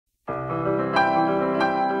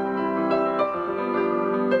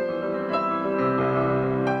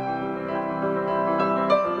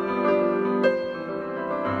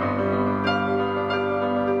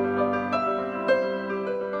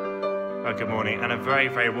morning and a very,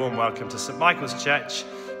 very warm welcome to St Michael's Church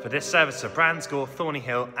for this service of Bransgore,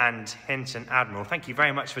 Thornhill and Hinton Admiral. Thank you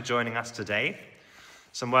very much for joining us today.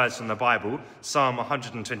 Some words from the Bible, Psalm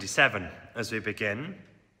 127 as we begin.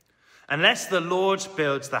 Unless the Lord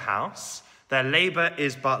builds the house, their labour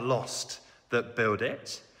is but lost that build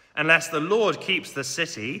it. Unless the Lord keeps the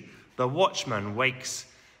city, the watchman wakes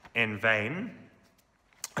in vain.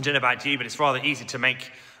 I don't know about you, but it's rather easy to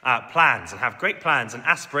make plans and have great plans and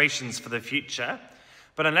aspirations for the future.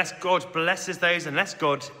 But unless God blesses those, unless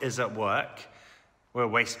God is at work, we're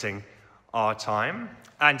wasting our time.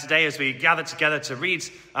 And today, as we gather together to read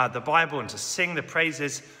the Bible and to sing the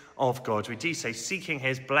praises of God, we do so seeking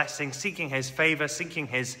his blessing, seeking his favour, seeking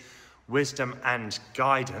his wisdom and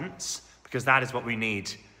guidance, because that is what we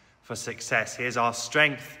need for success. He is our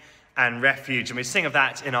strength and refuge. And we sing of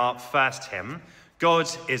that in our first hymn, God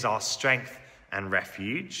is our strength and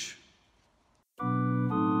refuge.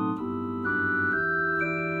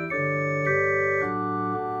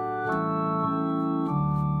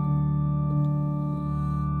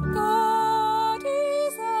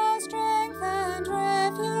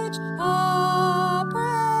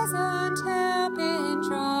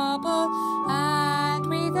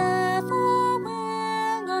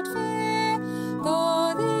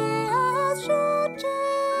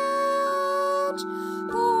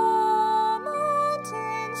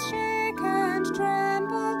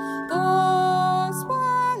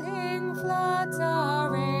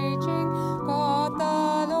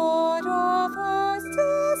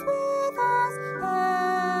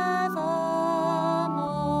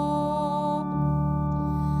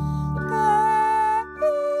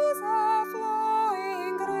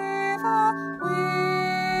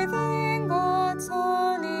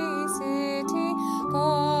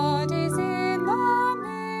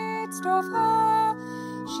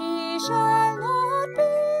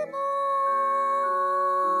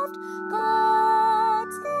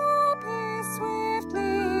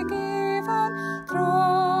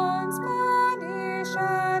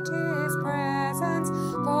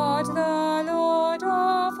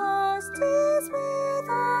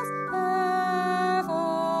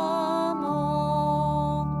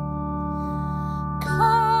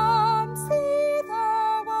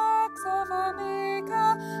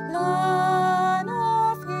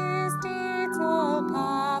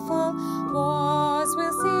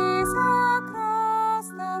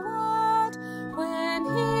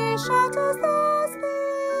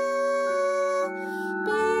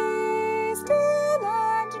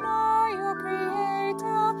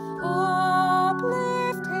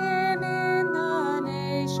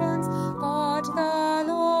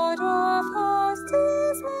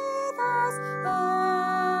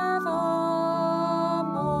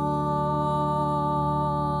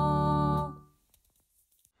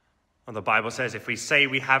 The Bible says, if we say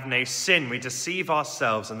we have no sin, we deceive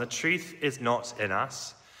ourselves and the truth is not in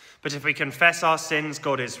us. But if we confess our sins,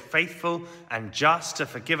 God is faithful and just to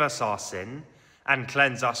forgive us our sin and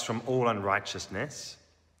cleanse us from all unrighteousness.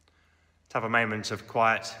 To have a moment of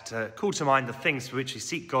quiet to call to mind the things for which we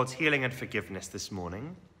seek God's healing and forgiveness this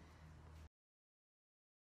morning.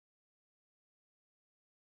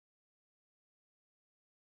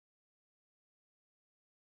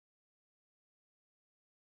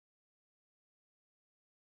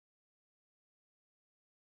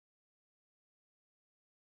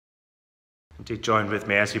 Do join with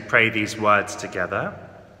me as we pray these words together.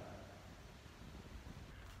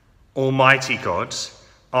 Almighty God,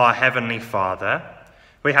 our Heavenly Father,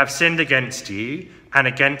 we have sinned against you and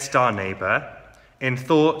against our neighbour in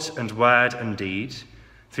thought and word and deed,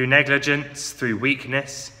 through negligence, through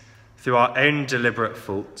weakness, through our own deliberate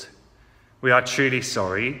fault. We are truly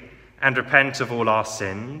sorry and repent of all our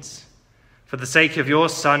sins. For the sake of your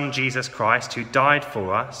Son, Jesus Christ, who died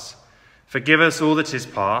for us, forgive us all that is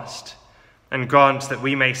past, and grant that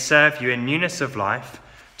we may serve you in newness of life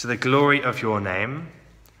to the glory of your name.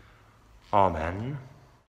 Amen.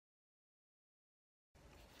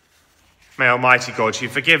 May Almighty God, who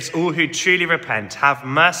forgives all who truly repent, have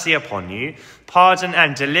mercy upon you, pardon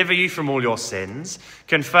and deliver you from all your sins,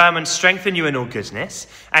 confirm and strengthen you in all goodness,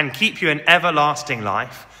 and keep you in everlasting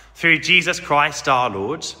life, through Jesus Christ our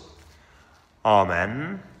Lord.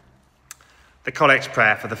 Amen. The Collect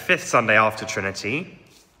Prayer for the 5th Sunday after Trinity.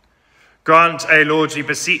 Grant, O Lord, we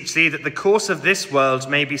beseech thee, that the course of this world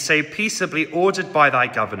may be so peaceably ordered by thy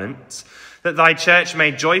governance, that thy church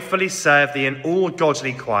may joyfully serve thee in all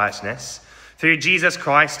godly quietness, through Jesus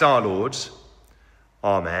Christ our Lord.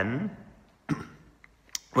 Amen.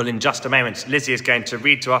 Well, in just a moment, Lizzie is going to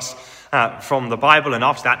read to us from the Bible, and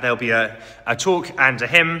after that there'll be a talk and a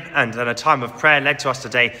hymn and then a time of prayer led to us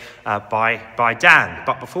today by Dan.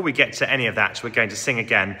 But before we get to any of that, we're going to sing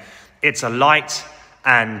again, It's a Light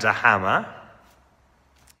and a Hammer.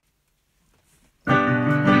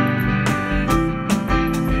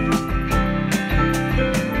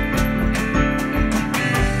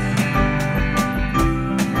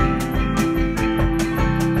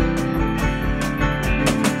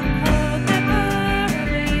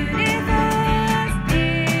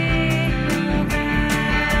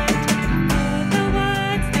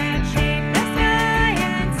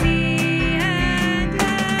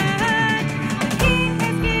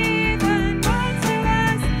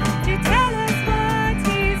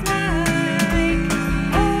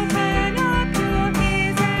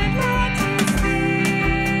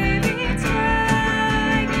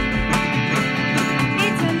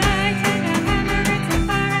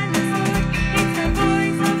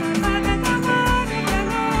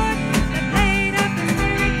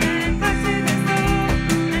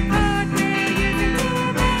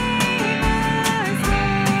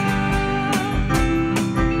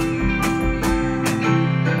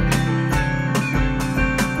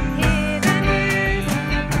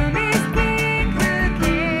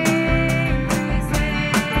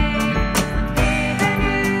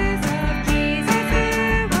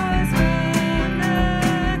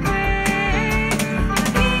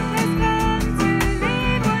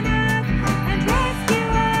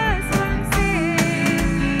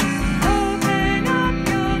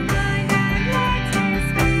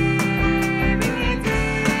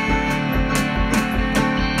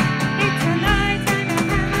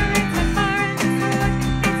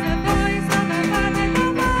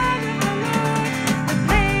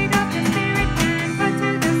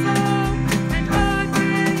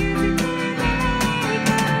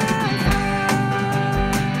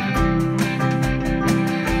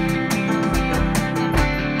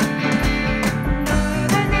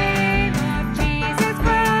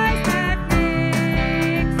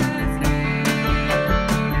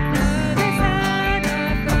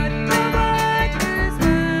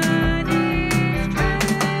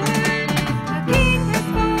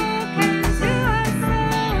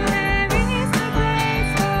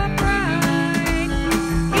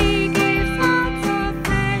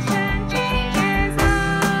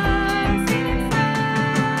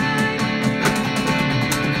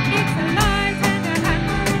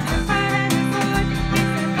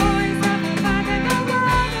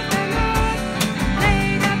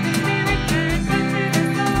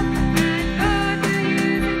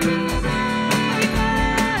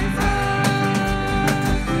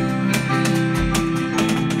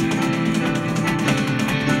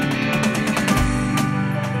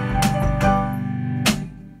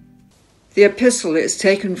 The epistle is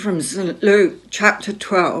taken from St. Luke chapter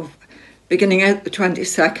 12, beginning at the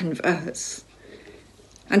 22nd verse.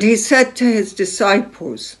 And he said to his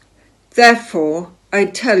disciples, "Therefore, I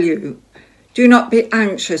tell you, do not be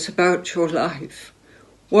anxious about your life,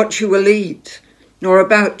 what you will eat, nor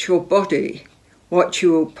about your body, what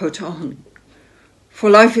you will put on. For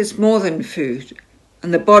life is more than food,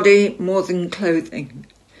 and the body more than clothing.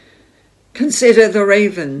 Consider the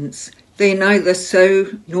ravens, they neither sow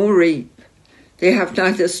nor reap. They have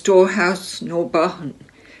neither storehouse nor barn,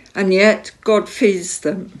 and yet God feeds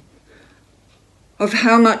them. Of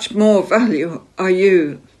how much more value are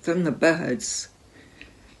you than the birds?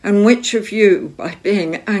 And which of you, by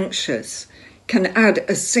being anxious, can add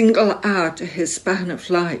a single hour to his span of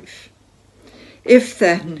life? If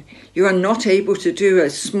then you are not able to do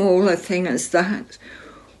as small a thing as that,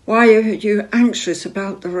 why are you anxious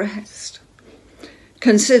about the rest?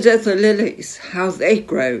 Consider the lilies, how they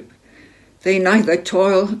grow. They neither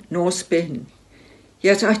toil nor spin.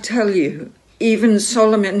 Yet I tell you, even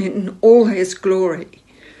Solomon in all his glory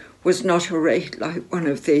was not arrayed like one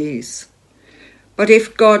of these. But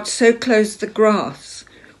if God so clothes the grass,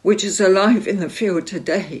 which is alive in the field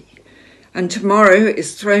today, and tomorrow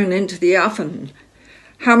is thrown into the oven,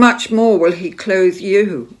 how much more will he clothe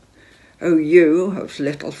you, O you of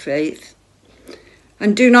little faith?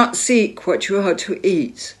 And do not seek what you are to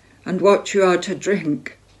eat and what you are to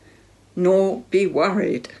drink, nor be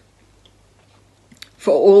worried.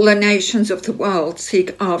 For all the nations of the world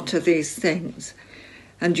seek after these things,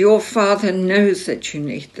 and your Father knows that you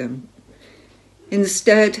need them.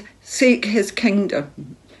 Instead, seek his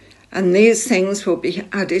kingdom, and these things will be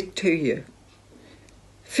added to you.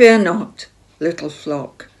 Fear not, little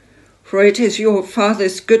flock, for it is your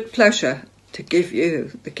Father's good pleasure to give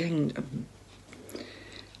you the kingdom.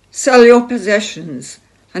 Sell your possessions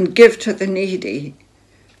and give to the needy.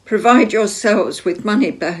 Provide yourselves with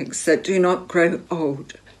money bags that do not grow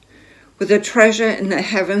old, with a treasure in the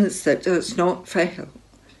heavens that does not fail,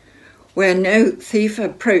 where no thief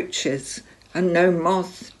approaches and no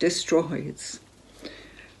moth destroys.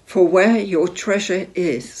 For where your treasure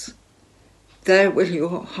is, there will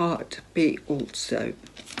your heart be also.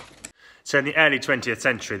 So in the early 20th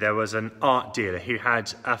century, there was an art dealer who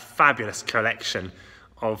had a fabulous collection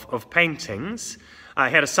of paintings.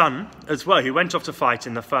 He had a son as well who went off to fight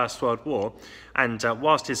in the First World War. And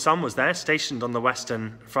whilst his son was there, stationed on the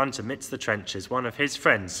Western Front amidst the trenches, one of his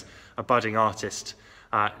friends, a budding artist,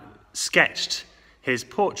 sketched his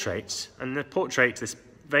portrait. And the portrait, this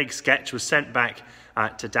vague sketch, was sent back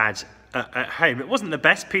to Dad at home. It wasn't the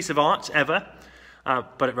best piece of art ever,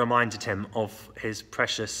 but it reminded him of his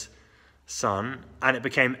precious son, and it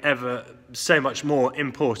became ever so much more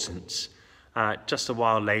important just a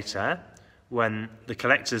while later when the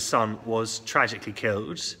collector's son was tragically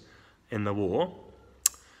killed in the war.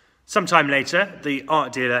 Sometime later, the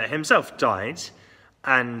art dealer himself died,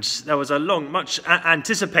 and there was a long, much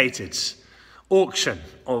anticipated auction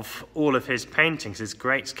of all of his paintings, his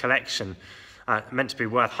great collection, meant to be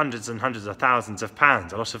worth hundreds and hundreds of thousands of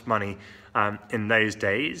pounds, a lot of money in those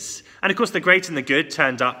days. And of course, the great and the good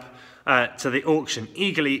turned up to the auction,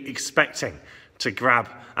 eagerly expecting to grab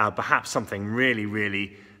perhaps something really,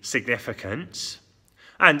 really significant.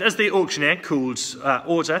 And as the auctioneer called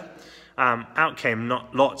order, out came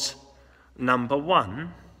lot number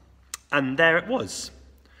one, and there it was,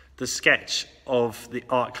 the sketch of the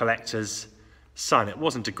art collector's son. It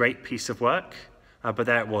wasn't a great piece of work, but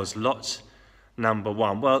there it was, lot number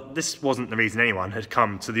one. Well, this wasn't the reason anyone had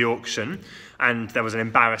come to the auction, and there was an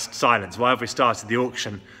embarrassed silence. Whenever we started the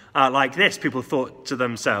auction like this, people thought to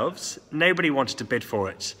themselves, nobody wanted to bid for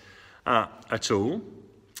it at all.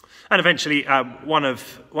 And eventually, one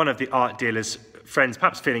of the art dealer's friends,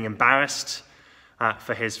 perhaps feeling embarrassed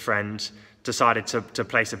for his friend, decided to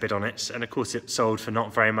place a bid on it, and of course it sold for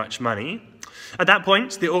not very much money. At that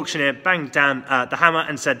point, the auctioneer banged down the hammer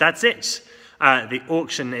and said, "That's it. The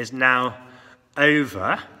auction is now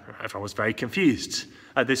over." Everyone was very confused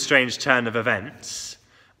at this strange turn of events.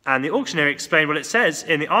 And the auctioneer explained, well, it says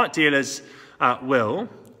in the art dealer's will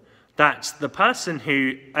that the person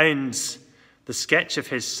who owns the sketch of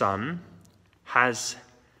his son has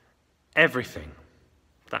everything.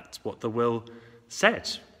 That's what the will said.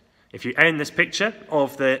 If you own this picture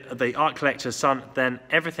of the art collector's son, then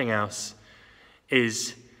everything else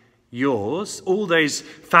is yours. All those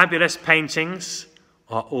fabulous paintings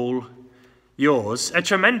are all yours. A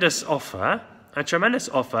tremendous offer. A tremendous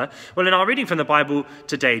offer. Well, in our reading from the Bible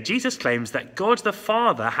today, Jesus claims that God the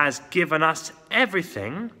Father has given us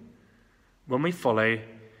everything when we follow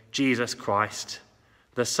Jesus Christ,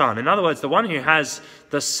 the Son. In other words, the one who has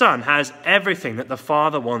the Son has everything that the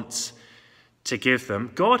Father wants to give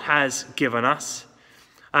them. God has given us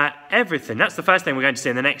everything. That's the first thing we're going to see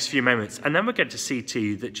in the next few moments. And then we're going to see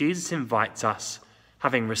too that Jesus invites us,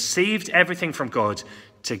 having received everything from God,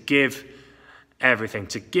 to give everything,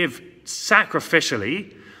 to give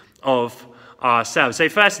sacrificially of ourselves. So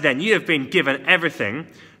firstly then, you have been given everything,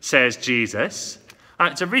 says Jesus.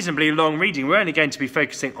 It's a reasonably long reading. We're only going to be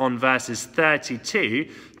focusing on verses 32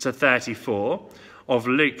 to 34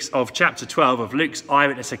 of chapter 12 of Luke's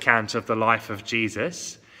eyewitness account of the life of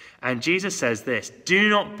Jesus. And Jesus says this: "Do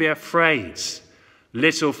not be afraid,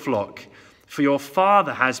 little flock, for your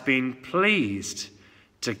Father has been pleased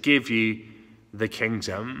to give you the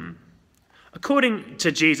kingdom." According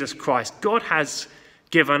to Jesus Christ, God has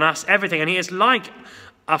given us everything, and he is like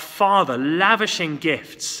a father lavishing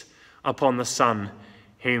gifts upon the Son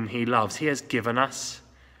whom he loves. He has given us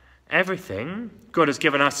everything. God has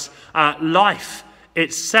given us life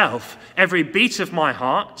itself. Every beat of my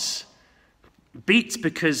heart beats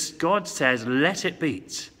because God says, let it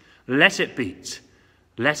beat, let it beat,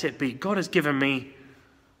 let it beat. God has given me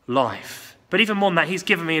life. But even more than that, he's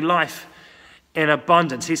given me life in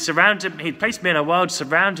abundance. He placed me in a world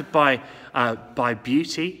surrounded by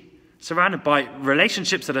beauty, surrounded by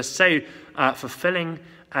relationships that are so fulfilling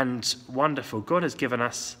and wonderful. God has given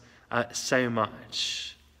us so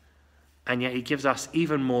much. And yet he gives us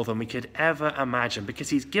even more than we could ever imagine, because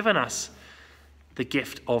he's given us the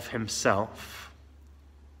gift of himself.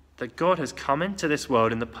 That God has come into this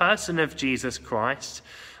world in the person of Jesus Christ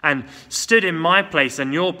and stood in my place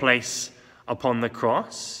and your place upon the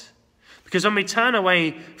cross. Because when we turn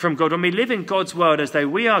away from God, when we live in God's world as though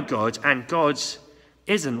we are God and God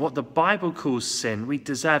isn't, what the Bible calls sin, we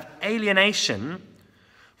deserve alienation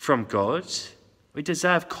from God. We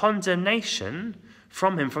deserve condemnation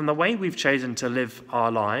from him, from the way we've chosen to live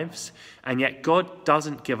our lives. And yet God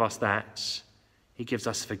doesn't give us that. He gives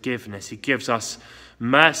us forgiveness. He gives us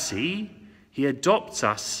mercy. He adopts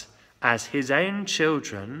us as his own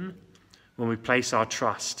children when we place our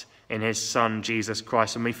trust in his Son, Jesus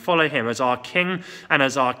Christ, and we follow him as our King and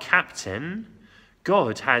as our captain.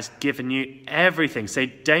 God has given you everything, so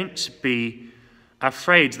don't be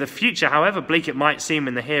afraid. The future, however bleak it might seem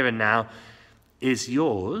in the here and now, is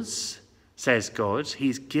yours, says God.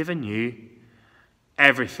 He's given you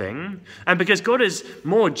everything. And because God is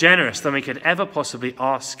more generous than we could ever possibly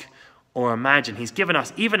ask or imagine, he's given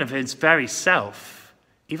us even of his very self,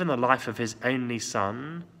 even the life of his only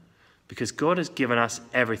Son. Because God has given us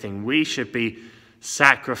everything, we should be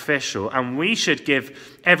sacrificial, and we should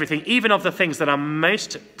give everything, even of the things that are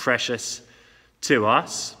most precious to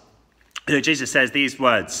us. Jesus says these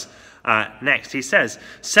words next. He says,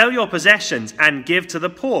 "Sell your possessions and give to the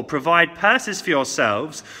poor. Provide purses for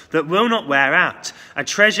yourselves that will not wear out, a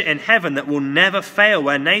treasure in heaven that will never fail,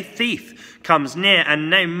 where no thief comes near and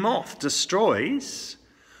no moth destroys.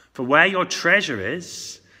 For where your treasure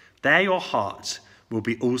is, there your heart will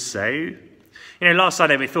be also." Last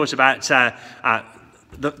Sunday we thought about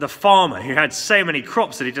the farmer who had so many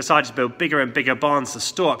crops that he decided to build bigger and bigger barns to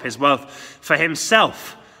store up his wealth for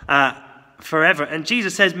himself forever. And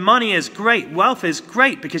Jesus says money is great, wealth is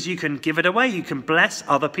great, because you can give it away, you can bless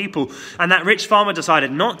other people. And that rich farmer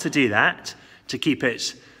decided not to do that, to keep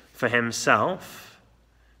it for himself.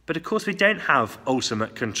 But of course we don't have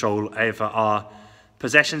ultimate control over our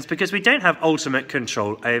possessions, because we don't have ultimate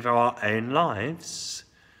control over our own lives.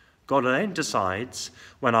 God alone decides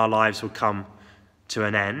when our lives will come to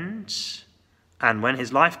an end. And when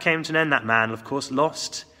his life came to an end, that man, of course,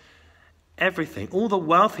 lost everything. All the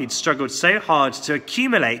wealth he'd struggled so hard to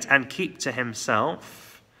accumulate and keep to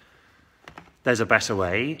himself. There's a better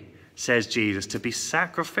way, says Jesus, to be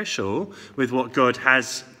sacrificial with what God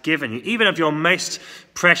has given you, even of your most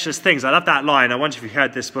precious things. I love that line. I wonder if you've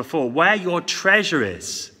heard this before. Where your treasure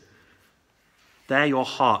is, there your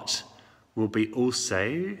heart will be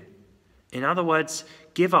also. In other words,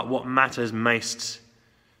 give up what matters most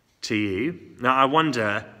to you. Now, I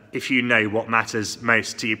wonder if you know what matters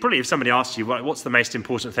most to you. Probably if somebody asked you, what's the most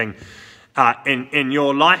important thing in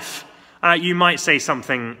your life, you might say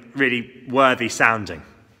something really worthy sounding.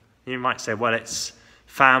 You might say, well, it's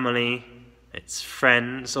family, it's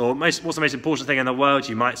friends, or what's the most important thing in the world?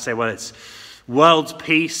 You might say, well, it's world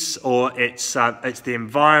peace, or it's the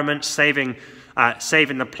environment, saving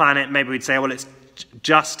the planet. Maybe we'd say, well, it's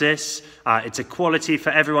justice, it's equality for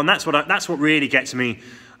everyone. That's what really gets me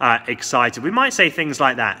excited. We might say things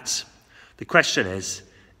like that. The question is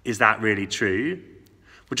that really true?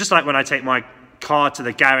 Well, just like when I take my car to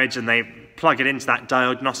the garage and they plug it into that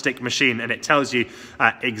diagnostic machine and it tells you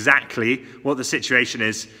exactly what the situation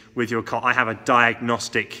is with your car. I have a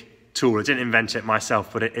diagnostic tool. I didn't invent it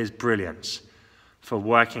myself, but it is brilliant for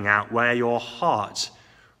working out where your heart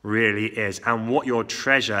really is and what your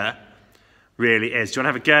treasure really is. Do you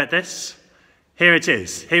want to have a go at this? Here it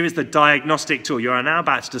is. Here is the diagnostic tool. You are now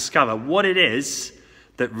about to discover what it is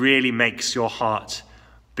that really makes your heart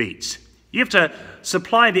beat. You have to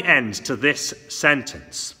supply the end to this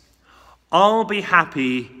sentence. I'll be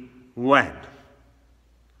happy when.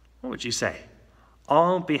 What would you say?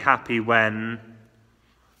 I'll be happy when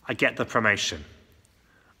I get the promotion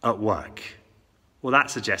at work. Well, that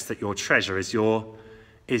suggests that your treasure is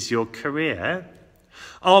your career.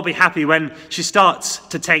 I'll be happy when she starts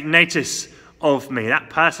to take notice of me, that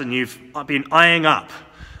person you've been eyeing up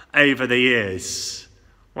over the years.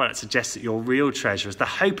 Well, it suggests that your real treasure is the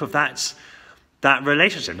hope of that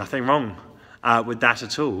relationship. Nothing wrong with that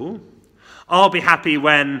at all. I'll be happy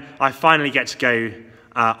when I finally get to go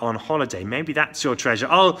on holiday. Maybe that's your treasure.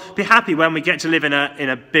 I'll be happy when we get to live in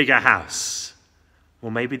a bigger house.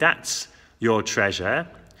 Well, maybe that's your treasure.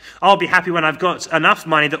 I'll be happy when I've got enough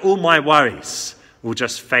money that all my worries will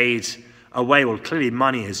just fade away. Well, clearly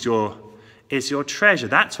money is your treasure.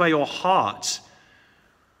 That's where your heart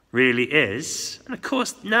really is. And of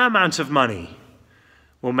course, no amount of money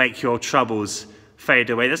will make your troubles fade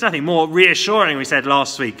away. There's nothing more reassuring, we said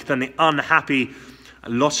last week, than the unhappy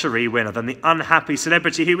lottery winner, than the unhappy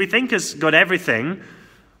celebrity who we think has got everything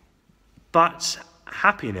but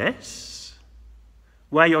happiness.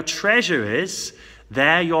 Where your treasure is,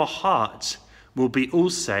 there your heart will be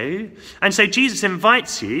also. And so Jesus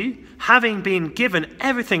invites you, having been given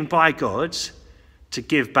everything by God, to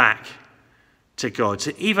give back to God,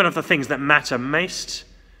 to even of the things that matter most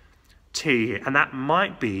to you. And that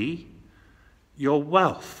might be your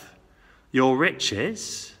wealth, your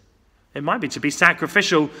riches. It might be to be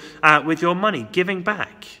sacrificial with your money, giving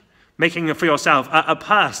back, making for yourself a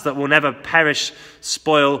purse that will never perish,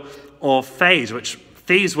 spoil, or fade, which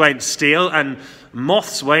thieves won't steal, and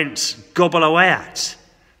moths won't gobble away at.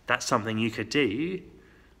 That's something you could do.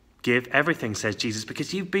 Give everything, says Jesus,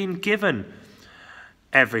 because you've been given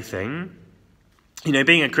everything. You know,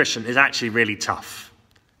 being a Christian is actually really tough.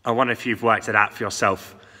 I wonder if you've worked it out for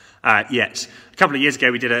yourself yet. A couple of years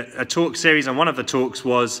ago, we did a talk series, and one of the talks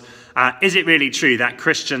was, is it really true that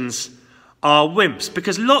Christians are wimps?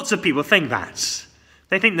 Because lots of people think that.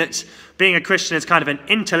 They think that being a Christian is kind of an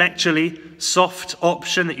intellectually soft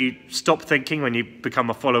option that you stop thinking when you become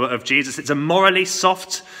a follower of Jesus. It's a morally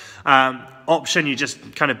soft option. You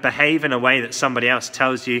just kind of behave in a way that somebody else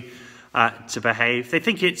tells you to behave. They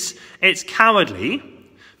think it's cowardly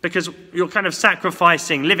because you're kind of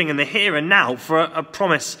sacrificing living in the here and now for a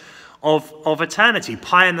promise of eternity,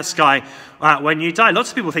 pie in the sky when you die. Lots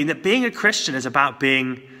of people think that being a Christian is about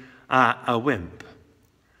being a wimp.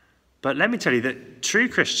 But let me tell you that true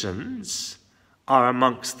Christians are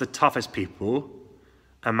amongst the toughest people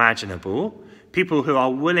imaginable, people who are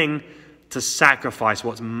willing to sacrifice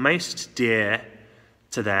what's most dear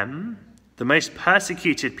to them. The most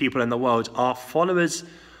persecuted people in the world are followers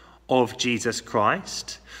of Jesus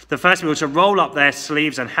Christ. The first people to roll up their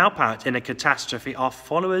sleeves and help out in a catastrophe are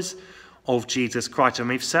followers of Jesus Christ. And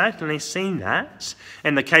we've certainly seen that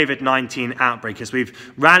in the COVID-19 outbreak as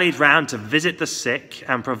we've rallied round to visit the sick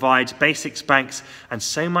and provide basic spanks and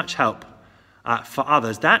so much help for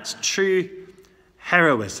others. That's true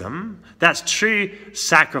heroism. That's true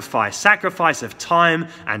sacrifice of time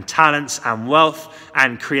and talents and wealth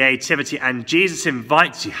and creativity. And Jesus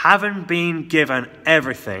invites you, having been given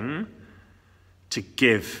everything, to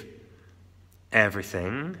give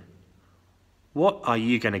everything. What are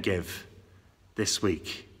you going to give this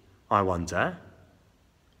week, I wonder?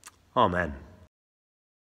 Amen.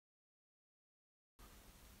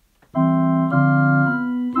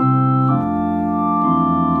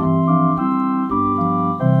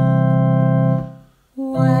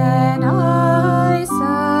 When I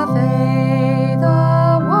survey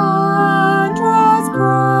the wondrous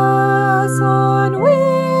cross on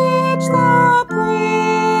which the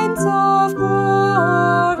Prince of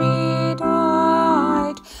Glory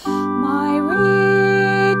died, my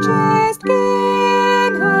richest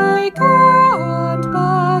gain I count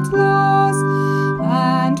but loss,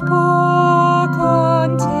 and pour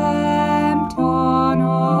contempt on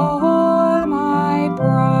all my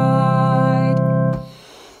pride.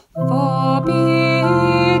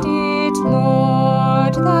 Forbid it,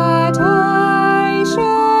 Lord, that I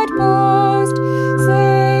should boast,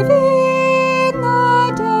 save in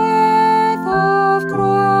the death of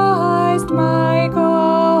Christ my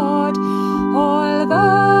God. All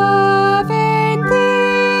the vain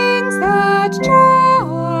things that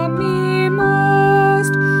charm me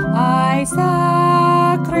most, I sacrifice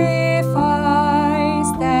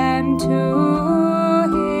them to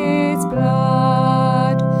his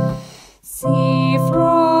blood. See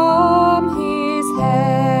from his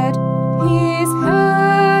head, his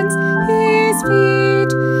hands, his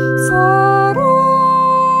feet, sorrow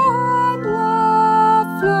and love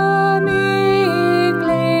flow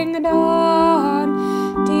mingling down.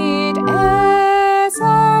 Did e'er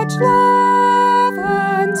such love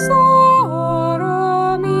and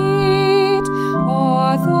sorrow meet,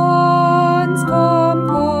 or thorns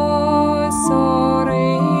compose so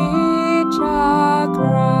rich a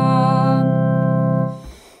crown?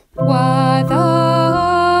 Were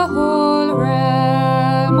the whole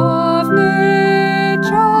realm of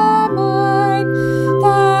nature mine,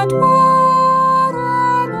 that were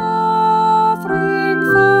an offering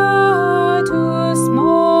far too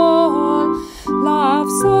small. Love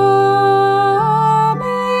so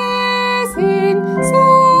amazing,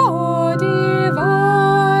 so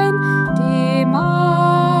divine,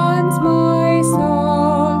 demands my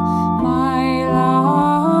soul, my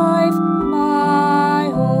life,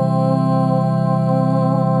 my all.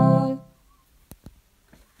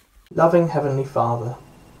 Loving Heavenly Father,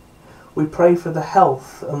 we pray for the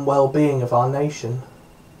health and well-being of our nation,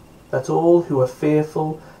 that all who are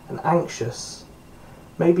fearful and anxious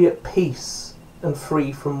may be at peace and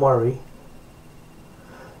free from worry.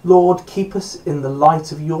 Lord, keep us in the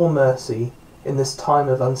light of your mercy in this time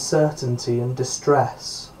of uncertainty and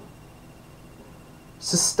distress.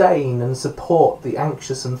 Sustain and support the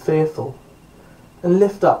anxious and fearful, and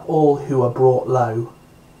lift up all who are brought low,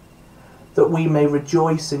 that we may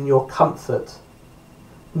rejoice in your comfort,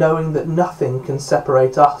 knowing that nothing can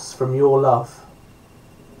separate us from your love.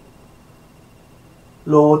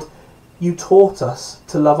 Lord, you taught us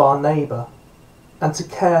to love our neighbour and to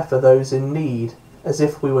care for those in need as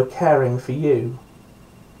if we were caring for you.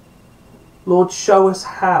 Lord, show us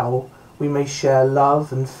how we may share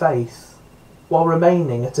love and faith while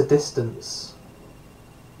remaining at a distance.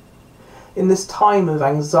 In this time of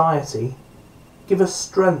anxiety, give us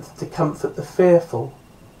strength to comfort the fearful,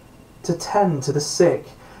 to tend to the sick,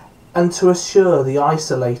 and to assure the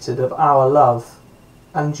isolated of our love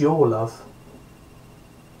and your love.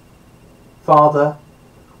 Father,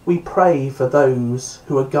 we pray for those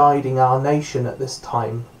who are guiding our nation at this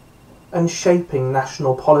time and shaping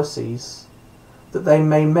national policies, that they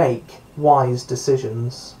may make wise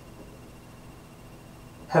decisions.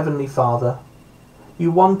 Heavenly Father,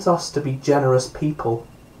 you want us to be generous people,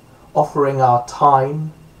 offering our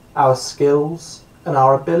time, our skills, and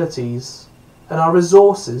our abilities, and our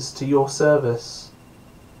resources to your service.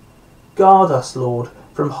 Guard us, Lord,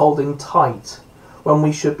 from holding tight when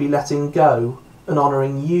we should be letting go and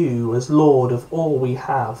honouring you as Lord of all we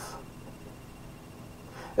have.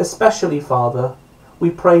 Especially, Father, we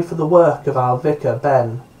pray for the work of our vicar,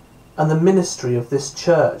 Ben, and the ministry of this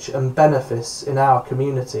church and benefice in our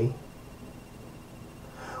community.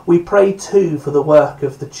 We pray too for the work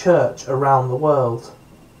of the church around the world.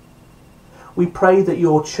 We pray that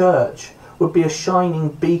your church would be a shining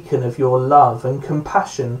beacon of your love and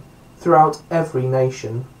compassion throughout every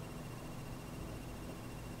nation.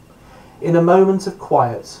 In a moment of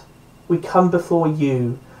quiet, we come before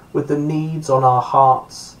you with the needs on our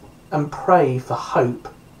hearts and pray for hope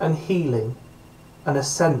and healing and a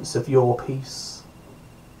sense of your peace.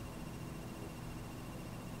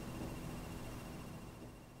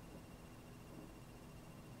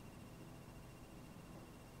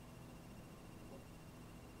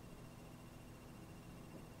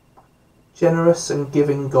 Generous and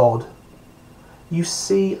giving God, you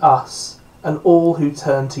see us and all who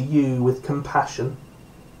turn to you with compassion.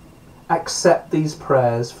 Accept these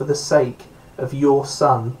prayers for the sake of your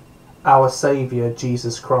Son, our Saviour,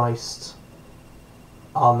 Jesus Christ.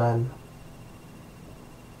 Amen.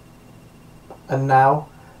 And now,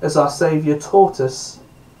 as our Saviour taught us,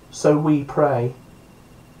 so we pray.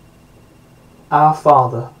 Our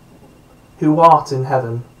Father, who art in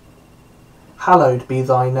heaven, hallowed be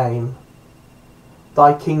thy name.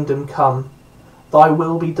 Thy kingdom come, thy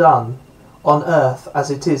will be done, on earth as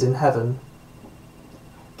it is in heaven.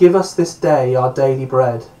 Give us this day our daily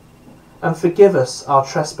bread, and forgive us our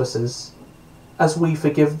trespasses, as we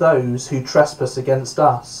forgive those who trespass against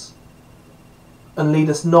us. And lead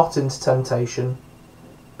us not into temptation,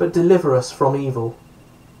 but deliver us from evil.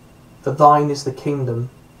 For thine is the kingdom,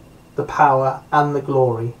 the power and the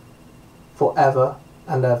glory, for ever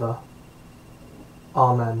and ever.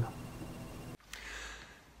 Amen.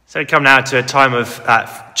 So we come now to a time of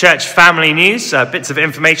church family news, bits of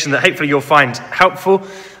information that hopefully you'll find helpful.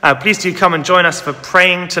 Please do come and join us for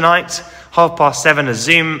praying tonight, 7:30, a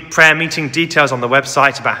Zoom prayer meeting. Details on the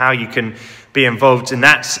website about how you can be involved in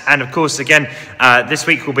that. And of course, again, this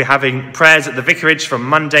week we'll be having prayers at the vicarage from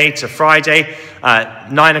Monday to Friday,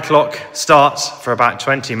 9 o'clock start for about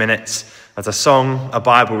 20 minutes. There's a song, a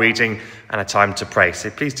Bible reading, and a time to pray. So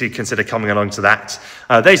please do consider coming along to that.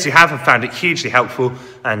 Those who have found it hugely helpful,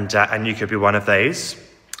 and you could be one of those.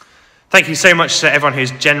 Thank you so much to everyone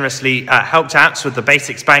who's generously helped out with the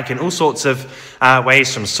Basics Bank in all sorts of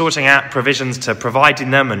ways, from sorting out provisions to providing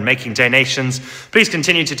them and making donations. Please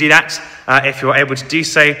continue to do that if you're able to do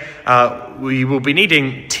so. We will be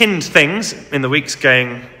needing tinned things in the weeks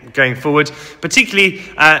going forward, particularly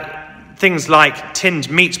things like tinned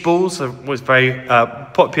meatballs was very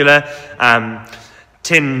popular,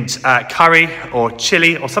 tinned curry or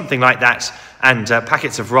chili or something like that, and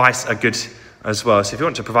packets of rice are good as well. So if you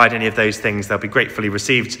want to provide any of those things, they'll be gratefully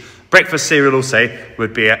received. Breakfast cereal also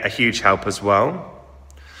would be a huge help as well.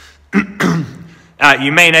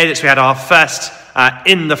 You may know that we had our first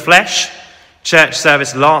in the flesh church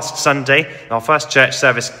service last Sunday, our first church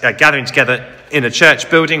service gathering together in a church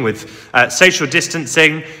building with social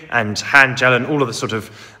distancing and hand gel and all of the sort of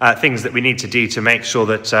things that we need to do to make sure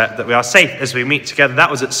that we are safe as we meet together.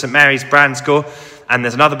 That was at St Mary's, Bransgore, and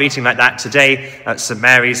there's another meeting like that today at St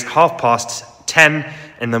Mary's, 10:30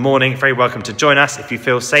 in the morning. Very welcome to join us if you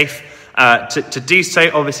feel safe to do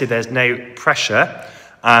so. Obviously, there's no pressure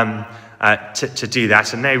to do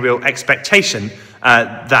that, and no real expectation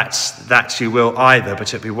that you will either, but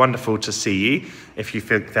it'd be wonderful to see you if you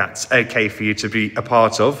feel that's okay for you to be a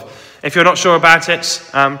part of. If you're not sure about it,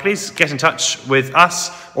 please get in touch with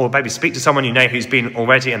us, or maybe speak to someone you know who's been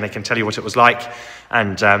already and they can tell you what it was like.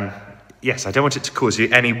 And yes, I don't want it to cause you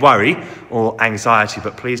any worry or anxiety,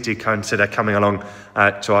 but please do consider coming along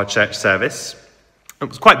to our church service. It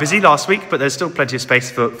was quite busy last week, but there's still plenty of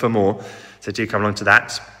space for more, so do come along to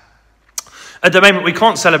that. At the moment, we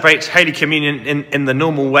can't celebrate Holy Communion in the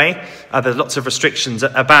normal way. There's lots of restrictions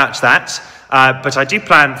about that. But I do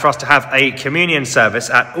plan for us to have a communion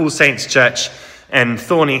service at All Saints Church in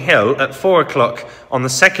Thorny Hill at 4 o'clock on the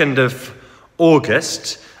 2nd of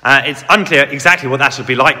August. It's unclear exactly what that will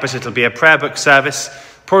be like, but it'll be a prayer book service,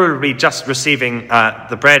 probably just receiving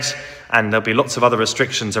the bread, and there'll be lots of other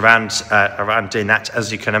restrictions around doing that,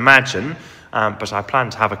 as you can imagine. But I plan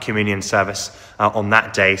to have a communion service on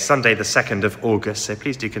that day, Sunday the 2nd of August, so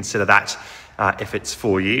please do consider that if it's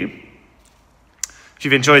for you. If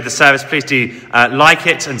you've enjoyed the service, please do like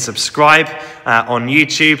it and subscribe on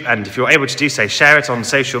YouTube, and if you're able to do so, share it on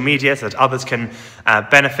social media so that others can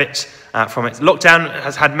benefit from it. Lockdown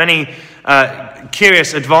has had many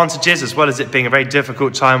curious advantages, as well as it being a very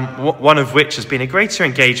difficult time, one of which has been a greater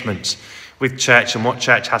engagement with church and what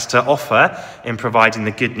church has to offer in providing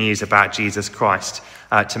the good news about Jesus Christ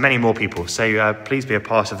to many more people. So please be a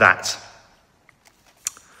part of that.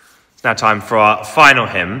 It's now time for our final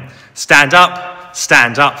hymn, Stand Up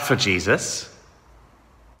for Jesus.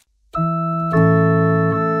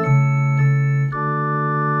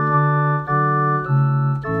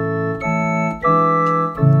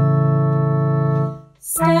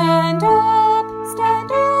 Stand up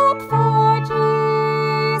for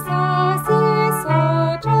Jesus, ye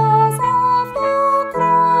soldiers of the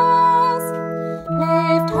cross.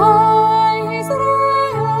 Lift high his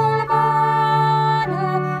royal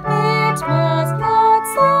banner, it must not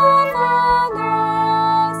suffer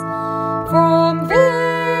loss. From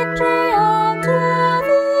victory unto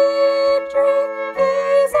victory,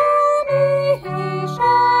 his army he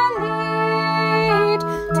shall lead,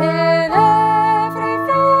 till every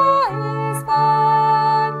foe is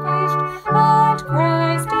vanquished, and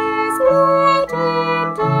Christ is Lord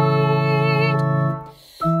indeed.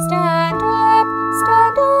 Stand up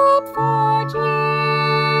for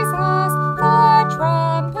Jesus, the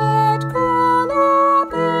trumpet call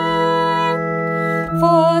obey.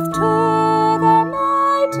 Forth to the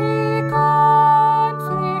mighty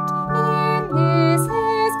conflict, in this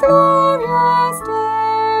his glorious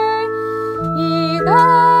day. Ye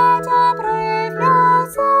that are brave now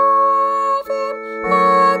serve him,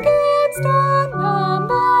 against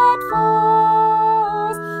unnumbered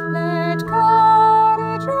foes. Let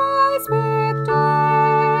courage rise with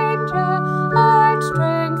danger, and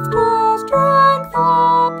strength to strength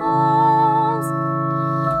oppose.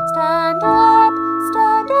 Stand up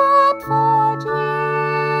for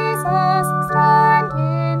Jesus, stand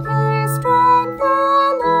in his strength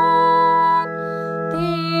alone.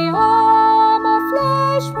 The arm of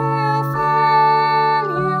flesh will fail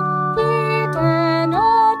you, ye dare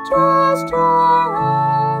not trust your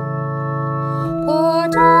own.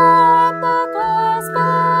 Put on the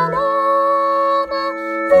gospel armor,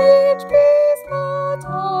 each piece put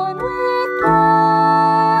on with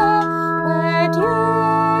prayer. Where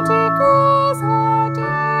duty calls or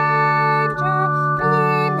danger, be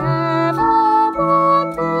never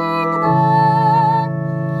wanting there.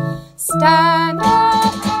 Stand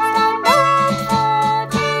up for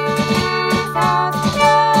Jesus, the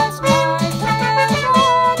strife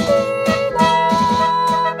cannot be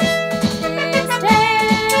long. His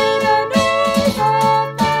day the noise of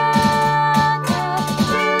battle,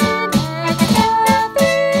 he makes the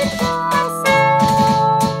victor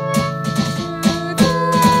song. To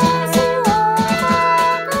those who overcome,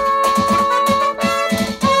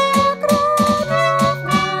 a crown of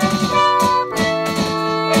life shall be.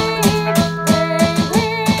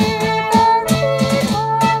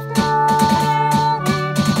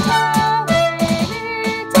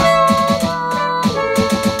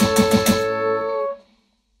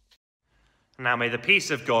 Now may the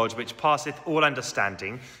peace of God, which passeth all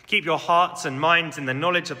understanding, keep your hearts and minds in the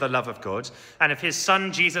knowledge of the love of God and of his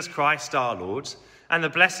Son, Jesus Christ our Lord, and the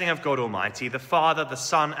blessing of God Almighty, the Father, the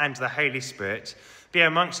Son, and the Holy Spirit, be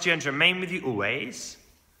amongst you and remain with you always.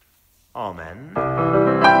 Amen.